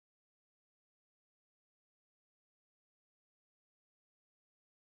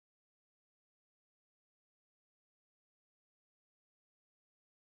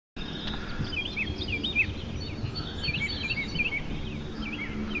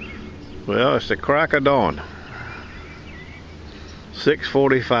Well, it's the crack of dawn.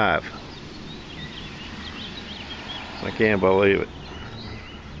 6:45. I can't believe it.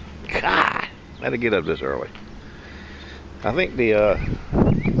 God, I had to get up this early. I think the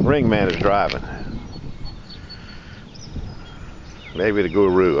ring man is driving. Maybe the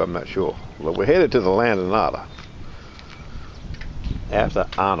guru, I'm not sure. But we're headed to the land of nada. After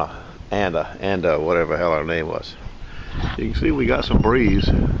Anda, whatever the hell her name was. You can see we got some breeze.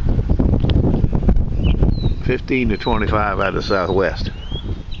 15 to 25 out of the southwest.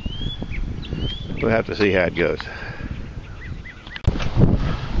 We'll have to see how it goes.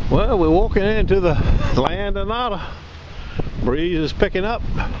 Well, we're walking into the land of nada. Breeze is picking up.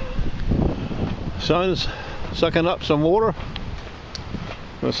 Sun's sucking up some water.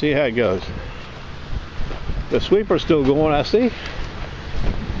 We'll see how it goes. The sweeper's still going, I see.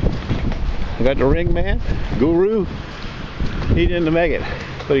 I got the ring man, guru. He didn't make it,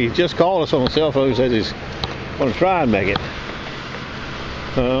 but he just called us on the cell phone and says he's going to try and make it.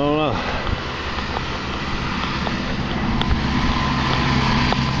 I don't know.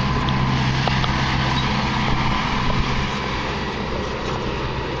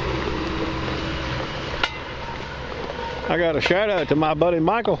 I got a shout out to my buddy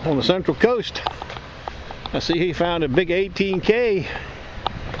Michael on the Central Coast. I see he found a big 18K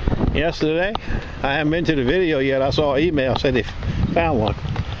yesterday. I haven't been to the video yet. I saw an email said they found one.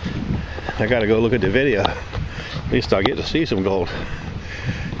 I gotta go look at the video. At least I'll get to see some gold.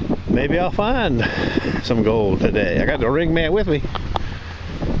 Maybe I'll find some gold today. I got the ring man with me.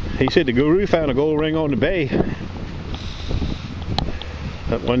 He said the guru found a gold ring on the bay.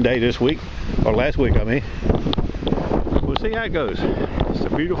 One day this week, or last week I mean. We'll see how it goes. It's a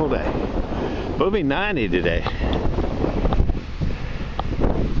beautiful day. It'll be 90 today.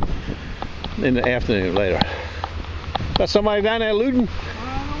 In the afternoon later. Got somebody down there looting?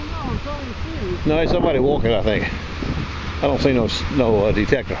 I don't know. I'm trying to see. No, it's somebody walking, I think. I don't see no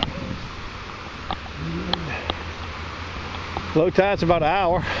detector. Low tide's about an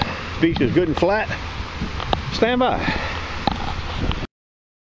hour. Beach is good and flat. Stand by.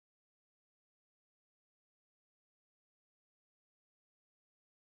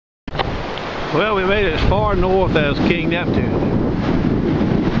 Well, we made it as far north as King Neptune.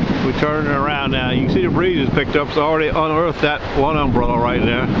 We're turning around now. You can see the breeze has picked up. It's already unearthed that one umbrella right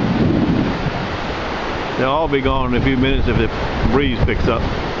there. They'll all be gone in a few minutes if the breeze picks up.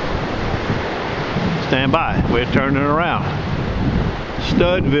 Stand by. We're turning around.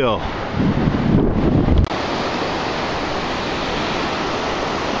 Studville.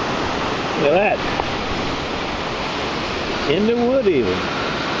 Look at that. In the wood even.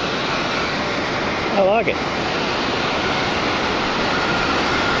 I like it.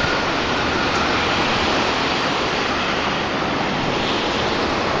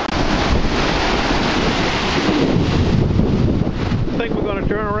 I think we're going to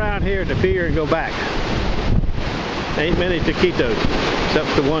turn around here at the pier and go back. Ain't many taquitos,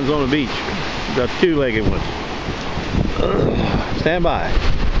 except the ones on the beach. The two-legged ones. Stand by.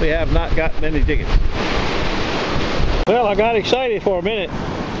 We have not got many tickets. Well, I got excited for a minute.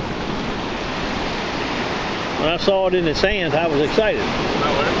 When I saw it in the sands, I was excited.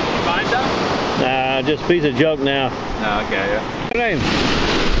 Find them? Nah, just a piece of junk now. Oh, okay, yeah. What's your name?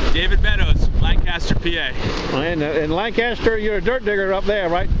 David Meadows, Lancaster, PA. And in Lancaster, you're a dirt digger up there,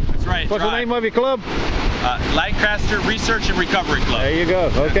 right? That's right. What's the name of your club? Lancaster Research and Recovery Club. There you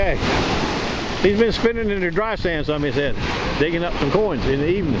go. Okay. He's been spinning in the dry sand, some he said, digging up some coins in the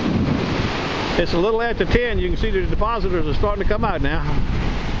evening. It's a little after 10. You can see the depositors are starting to come out now.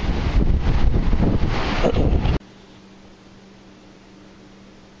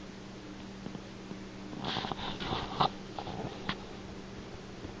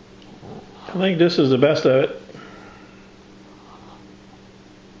 I think this is the best of it.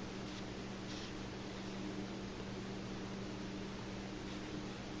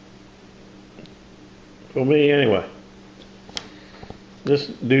 For me, anyway. This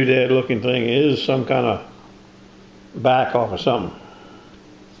doodad looking thing is some kind of back off of something.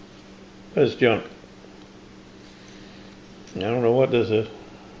 That's junk. I don't know what this is.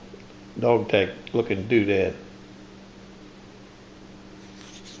 Dog tag looking doodad.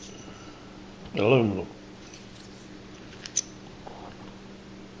 Aluminum.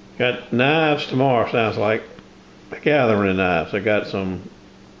 Got knives tomorrow, sounds like. Gathering knives. I got some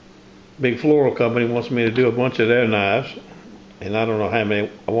big floral company wants me to do a bunch of their knives. And I don't know how many.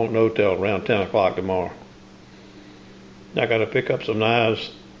 I won't know till around 10 o'clock tomorrow. I got to pick up some knives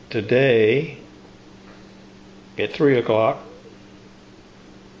today at 3 o'clock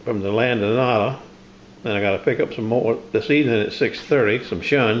from the land of nada. Then I got to pick up some more this evening at 6:30, some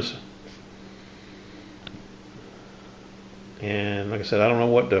shuns. And like I said, I don't know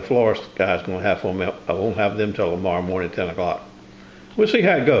what the florist guy's going to have for me. I won't have them till tomorrow morning, 10 o'clock. We'll see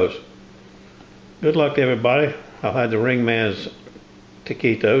how it goes. Good luck to everybody. I'll have the ring man's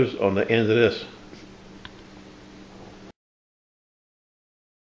taquitos on the end of this.